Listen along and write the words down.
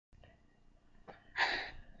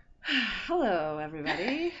Hello,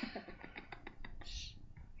 everybody.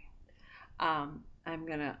 I'm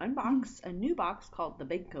gonna unbox a new box called the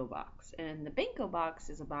Benko box, and the Benko box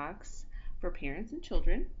is a box for parents and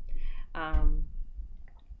children. Um,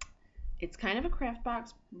 it's kind of a craft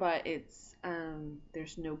box, but it's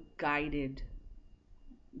there's no guided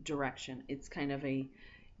direction. It's kind of a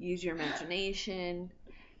use your imagination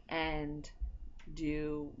and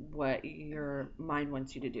do what your mind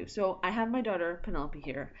wants you to do. So I have my daughter Penelope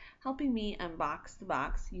here helping me unbox the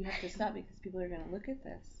box. You have to stop because people are going to look at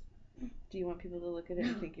this. Do you want people to look at it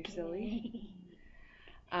and think you're silly?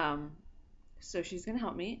 So she's going to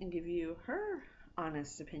help me and give you her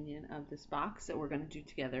honest opinion of this box that we're going to do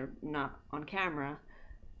together, not on camera,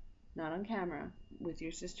 with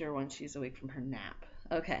your sister once she's awake from her nap.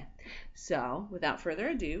 Okay, so without further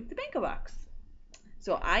ado, the Benko box.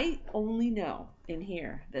 So I only know in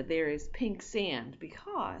here that there is pink sand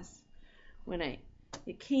because when it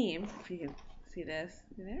came, if you can see this,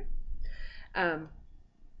 see there?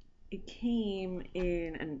 It came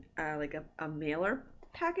in like a mailer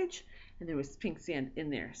package, and there was pink sand in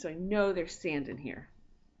there. So I know there's sand in here.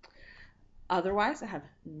 Otherwise, I have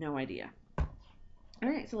no idea. All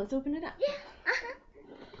right, so let's open it up. Yeah.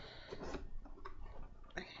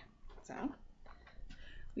 Okay, so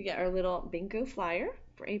we got our little Benko flyer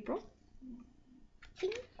for April.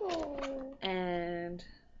 Benko. And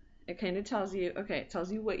it kind of tells you, it tells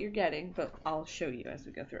you what you're getting, but I'll show you as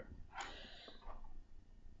we go through.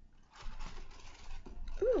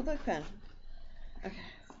 Ooh, look pen. Okay,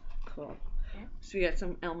 cool. Yeah. So we got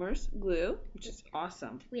some Elmer's glue, which is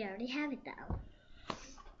awesome. We already have it though.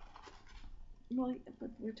 Well,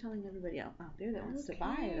 but we're telling everybody else out there that wants to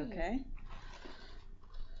buy it, okay?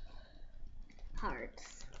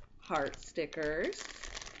 Hearts. Heart stickers.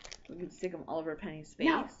 We can stick them all over Penny's face.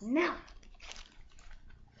 No.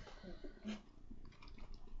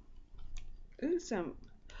 Ooh,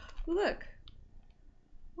 look.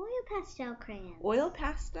 Oil pastel crayons. Oil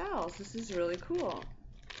pastels. This is really cool.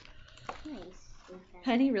 Nice.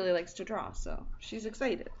 Penny really likes to draw, so she's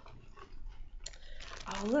excited.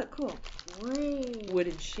 Oh, look, cool.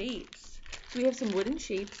 Wooden shapes. So we have some wooden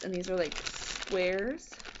shapes, and these are like squares.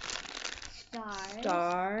 Stars.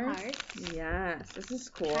 Hearts. Yes, this is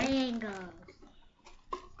cool. Triangles.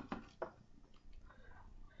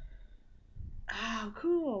 Oh,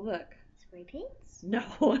 cool. Look. Spray paints? No,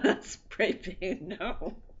 not spray paint.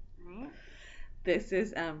 No. What? This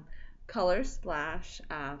is color splash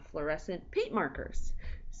fluorescent paint markers.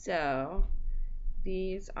 So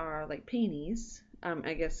these are like painties.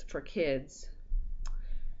 I guess for kids.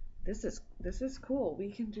 This is cool.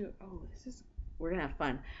 We can do. We're gonna have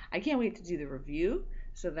fun. I can't wait to do the review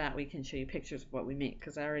so that we can show you pictures of what we make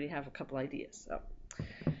because I already have a couple ideas.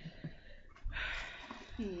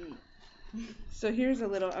 So here's a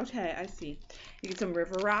little. Okay, I see. You get some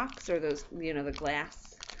river rocks or those, the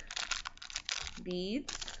glass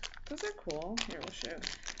beads. Those are cool. Here, we'll show.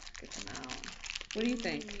 Get them out. What do you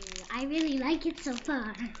think? I really like it so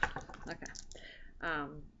far. Okay. I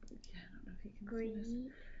don't know if you can see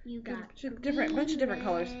this. You got bunch of different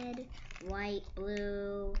colors. Red, white,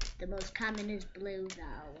 blue. The most common is blue,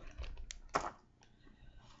 though.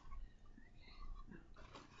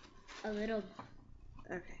 A little.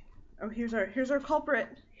 Okay. Oh, here's our culprit.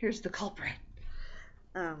 Here's the culprit.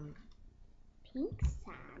 Pink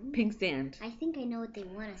sand. Pink sand. I think I know what they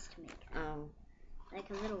want us to make. Like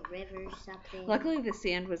a little river or something. Luckily, the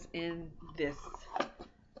sand was in this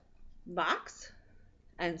box,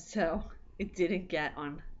 and so it didn't get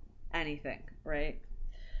on anything, right?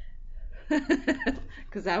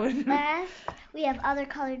 Because that would. Last, we have other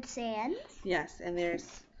colored sands. Yes, and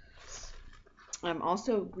there's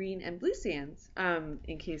also green and blue sands.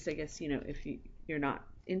 In case, I guess, if you're not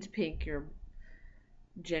into pink, your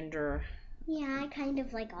gender. Yeah, I kind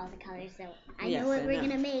of like all the colors, so I know what we're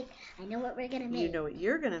gonna make. I know what we're gonna make. You know what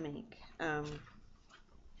you're gonna make. And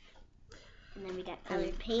then we got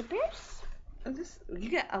colored papers. You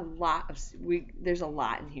get a lot of. There's a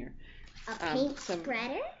lot in here. A paint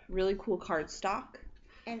spreader. Really cool cardstock.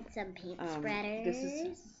 And some paint spreaders.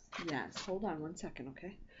 Yes. Hold on 1 second,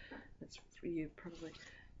 okay? That's for you probably.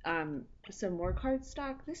 Some more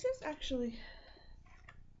cardstock. This is actually.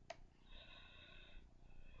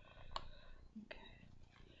 Okay.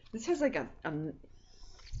 This has like a.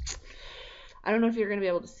 I don't know if you're gonna be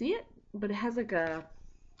able to see it, but it has like a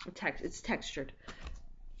text. It's textured.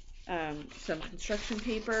 Some construction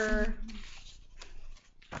paper.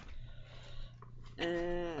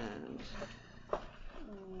 And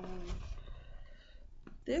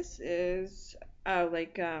this is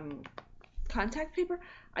contact paper.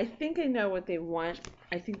 I think I know what they want.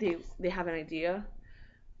 I think they have an idea.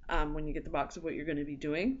 when you get the box of what you're going to be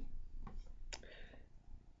doing.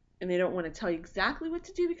 And they don't want to tell you exactly what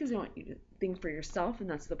to do because they want you to think for yourself, and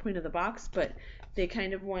that's the point of the box. But they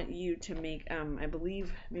kind of want you to make, I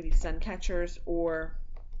believe, maybe sun catchers or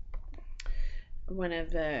one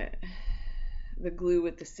of the glue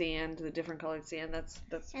with the sand, the different colored sand. That's.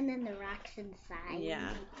 And then the rocks inside.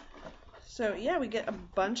 Yeah. So yeah, we get a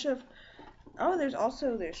bunch of. Oh, there's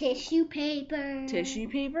tissue paper. Tissue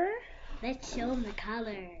paper. Let's show them the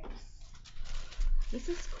colors. This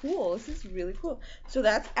is cool. This is really cool. So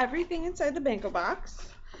that's everything inside the Benko box.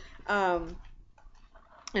 And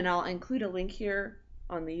I'll include a link here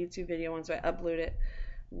on the YouTube video once I upload it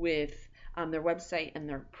with their website and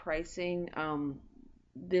their pricing.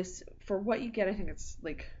 This, for what you get, I think it's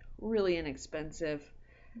like really inexpensive,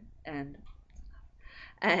 and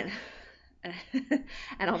and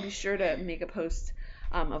I'll be sure to make a post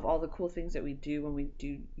of all the cool things that we do when we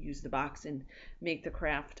do use the box and make the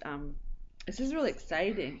craft. This is really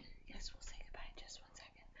exciting. Yes, we'll say goodbye in just 1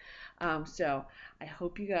 second. So I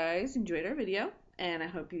hope you guys enjoyed our video, and I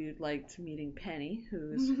hope you liked meeting Penny,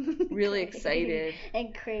 who's really excited.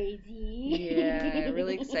 And crazy. Yeah,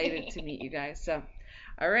 really excited to meet you guys. So,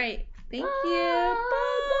 all right. Thank you.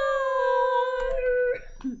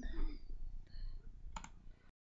 Bye.